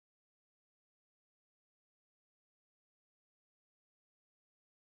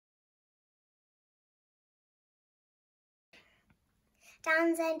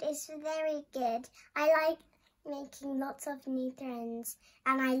Downsend is very good. I like making lots of new friends,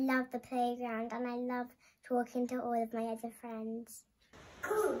 and I love the playground, and I love talking to all of my other friends.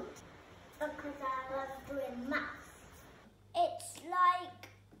 Good, because I love doing maths. It's like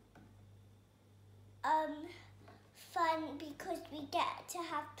fun because we get to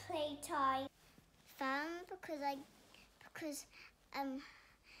have playtime. Fun because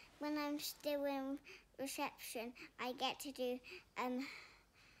when I'm still in reception, I get to do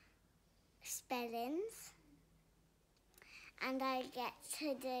spellings, and I get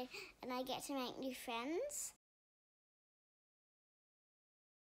to make new friends.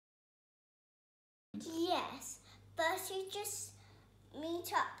 Yes, first you just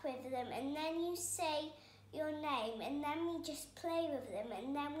meet up with them, and then you say your name, and then we just play with them,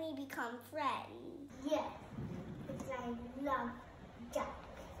 and then we become friends. Yeah, because I love Jack.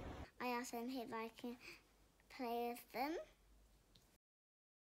 I ask them if I can play with them.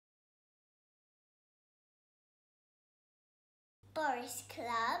 Boris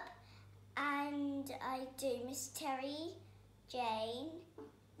Club, and I do Miss Terry Jane.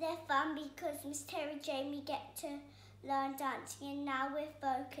 They're fun because Miss Terry Jane, we get to learn dancing, and now we're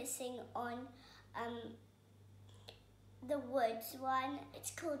focusing on the woods one.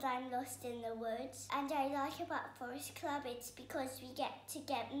 It's called I'm Lost in the Woods. And I like about Forest Club, it's because we get to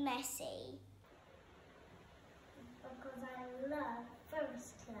get messy. Because I love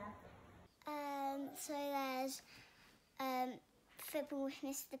Forest Club. So there's football with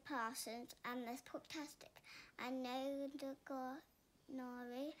Mr. Parsons, and there's Poptastic, and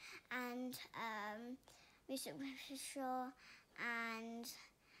Nori, and music with Shaw, and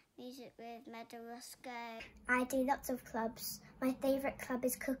music with Meadow Roscoe. I do lots of clubs. My favourite club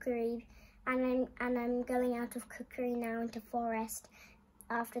is Cookery, and I'm going out of Cookery now into Forest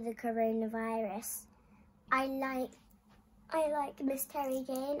after the coronavirus. I like Miss Terry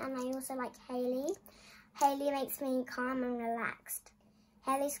Jane, and I also like Hayley. Hayley makes me calm and relaxed.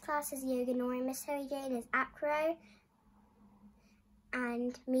 Hayley's class is yoga, Nori. Miss Terry Jane is acro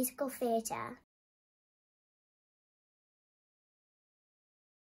and musical theatre.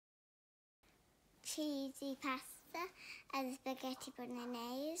 Cheesy pasta and spaghetti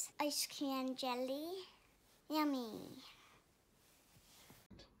bolognese, ice cream and jelly. Yummy.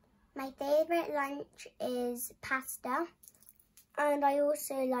 My favourite lunch is pasta, and I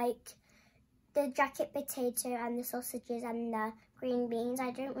also like the jacket potato and the sausages and the green beans.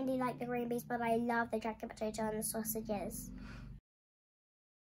 I don't really like the green beans, but I love the jacket potato and the sausages.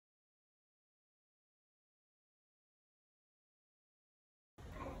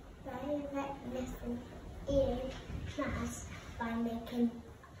 Favourite lesson is maths, by making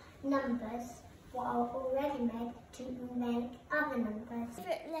numbers what are already made to make other numbers.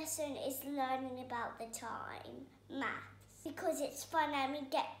 Favourite lesson is learning about the time, maths, because it's fun and we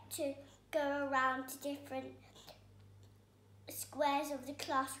get to go around to different squares of the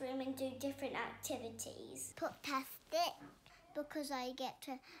classroom and do different activities. Poptastic, because I get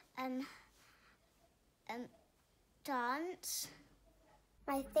to dance.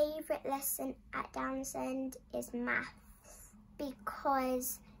 My favourite lesson at Downsend is maths,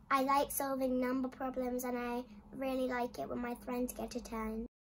 because I like solving number problems, and I really like it when my friends get a turn.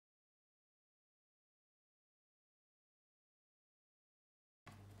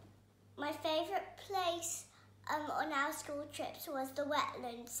 My favourite place on our school trips was the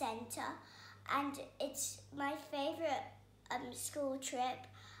Wetland Centre, and it's my favourite school trip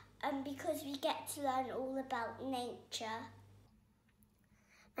because we get to learn all about nature.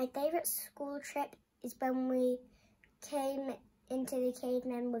 My favourite school trip is when we came into the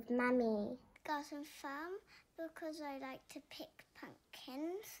cavemen with Mummy. Garden Farm, because I like to pick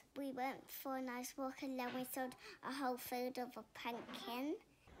pumpkins. We went for a nice walk, and then we sold a whole field of a pumpkin.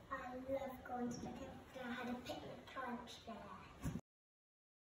 I love going to the cafe. I had a picnic lunch there.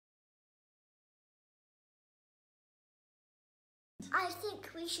 I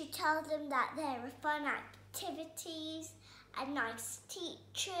think we should tell them that there are fun activities and nice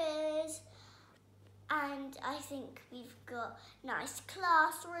teachers, and I think we've got nice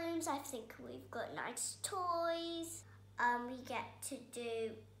classrooms. I think we've got nice toys. We get to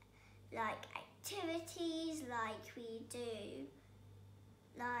do like activities like we do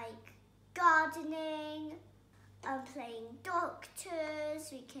like gardening and playing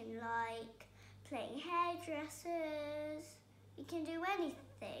doctors. We can like playing hairdressers. We can do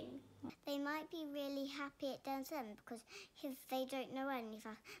anything. They might be really happy at Downsend because if they don't know any of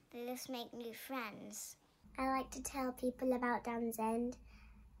us, they just make new friends. I like to tell people about Downsend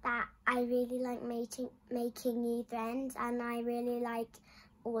that I really like making new friends, and I really like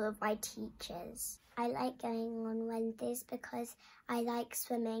all of my teachers. I like going on Wednesdays because I like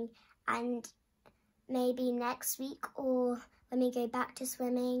swimming, and maybe next week or when we go back to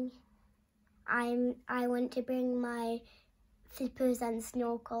swimming, I want to bring my flippers and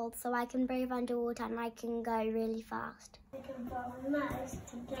snorkel so I can brave underwater and I can go really fast. I can borrow most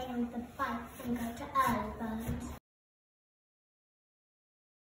to play on the bikes and go to early birds.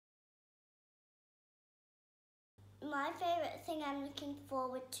 My favourite thing I'm looking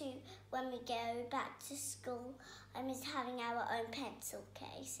forward to when we go back to school is having our own pencil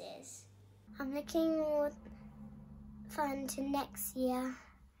cases. I'm looking more forward to next year.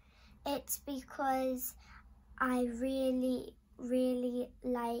 It's because I really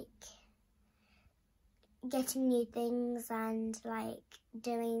like getting new things and like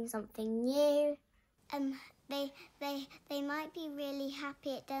doing something new. They might be really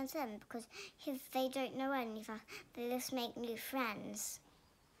happy at Downsend because if they don't know any of us, they just make new friends.